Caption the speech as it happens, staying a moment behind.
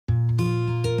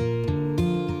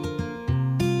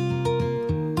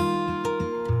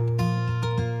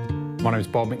My name's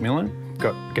Bob McMillan.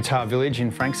 Got Guitar Village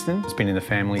in Frankston. It's been in the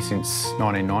family since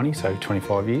 1990, so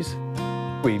 25 years.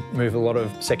 We move a lot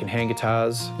of second-hand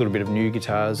guitars, a little bit of new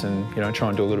guitars, and try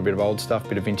and do a little bit of old stuff, a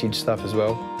bit of vintage stuff as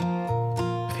well.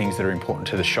 Things that are important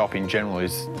to the shop in general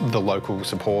is the local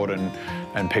support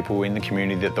and people in the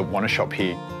community that want to shop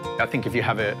here. I think if you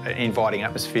have an inviting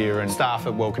atmosphere and staff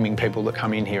are welcoming people that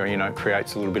come in here, it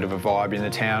creates a little bit of a vibe in the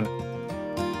town.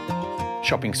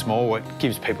 Shopping small, it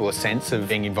gives people a sense of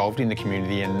being involved in the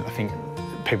community, and I think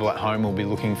people at home will be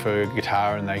looking for a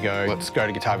guitar and they go, let's go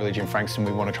to Guitar Village in Frankston,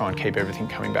 we want to try and keep everything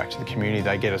coming back to the community.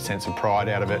 They get a sense of pride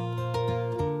out of it.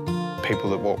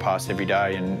 People that walk past every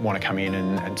day and want to come in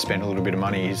and spend a little bit of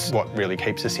money is what really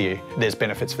keeps us here. There's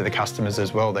benefits for the customers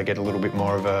as well. They get a little bit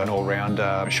more of an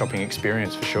all-round shopping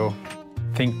experience for sure.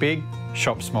 Think big,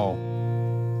 shop small.